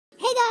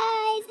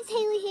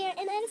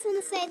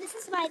say this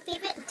is my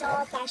favorite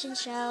doll fashion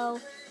show.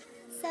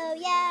 So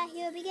yeah,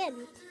 here we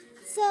begin.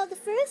 So the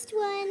first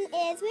one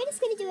is we're just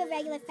going to do a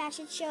regular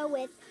fashion show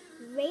with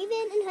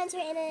Raven and Hunter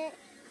in it.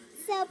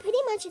 So pretty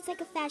much it's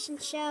like a fashion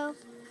show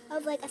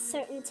of like a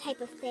certain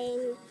type of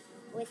thing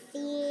with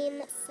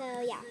theme. So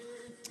yeah,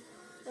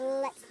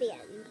 let's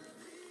begin.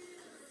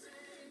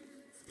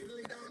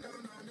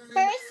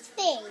 First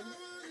thing,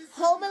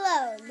 Home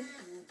Alone.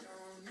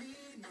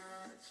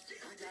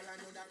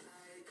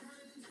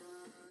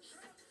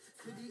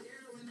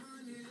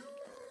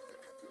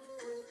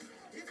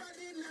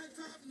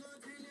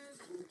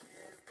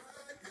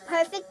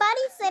 Perfect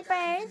bunny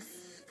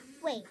slippers.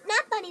 Wait,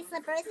 not bunny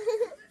slippers.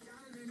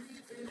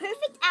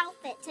 Perfect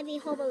outfit to be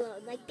home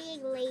alone, like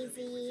being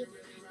lazy,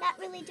 not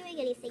really doing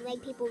anything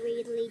like people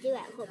really do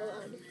at home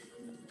alone.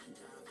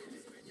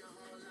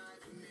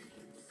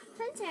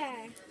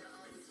 Hunter.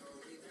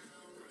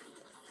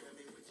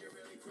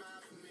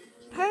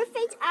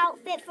 Perfect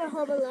outfit for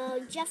home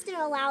alone, just an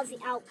lousy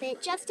outfit,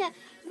 just a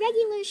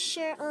regular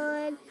shirt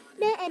on,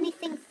 not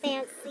anything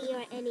fancy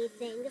or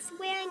anything. Just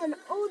wearing an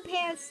old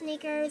pair of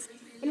sneakers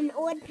and an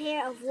old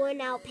pair of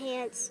worn out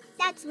pants.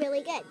 That's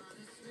really good.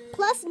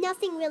 Plus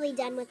nothing really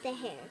done with the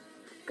hair.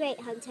 Great,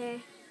 Hunter.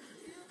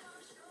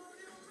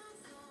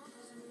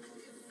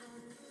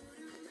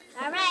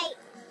 Alright.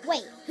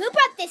 Wait, who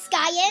brought this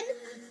guy in?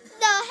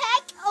 The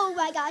heck? Oh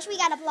my gosh, we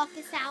gotta block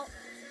this out.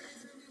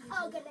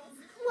 Oh goodness.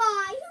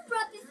 Why? Who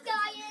brought this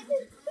guy in?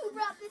 Who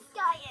brought this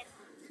guy in?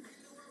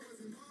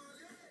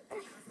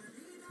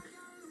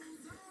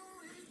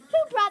 Who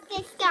brought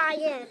this guy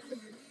in?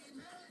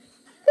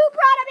 Who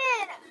brought him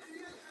in?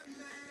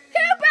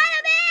 Who brought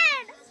him in?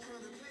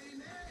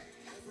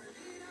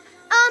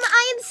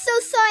 I am so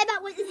sorry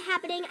about what is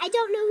happening. I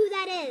don't know who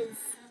that is.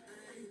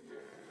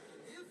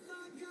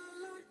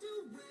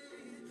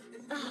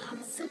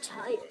 I'm so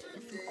tired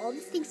from all the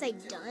things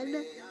I've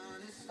done.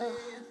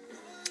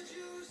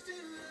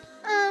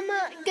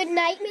 Good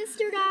night,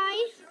 Mr. Guy.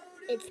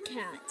 It's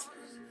Cat.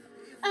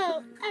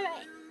 Oh,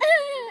 alright.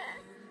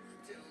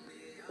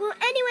 Well,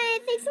 anyway,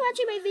 thanks for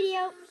watching my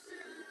video.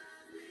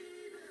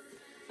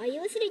 Are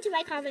you listening to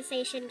my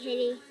conversation,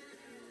 Kitty?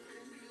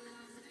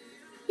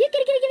 You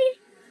kitty.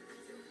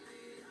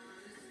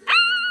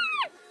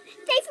 Ah!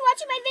 Thanks for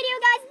watching my video,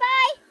 guys.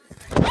 Bye.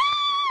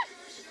 Ah!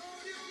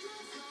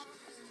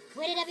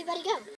 Where did everybody go?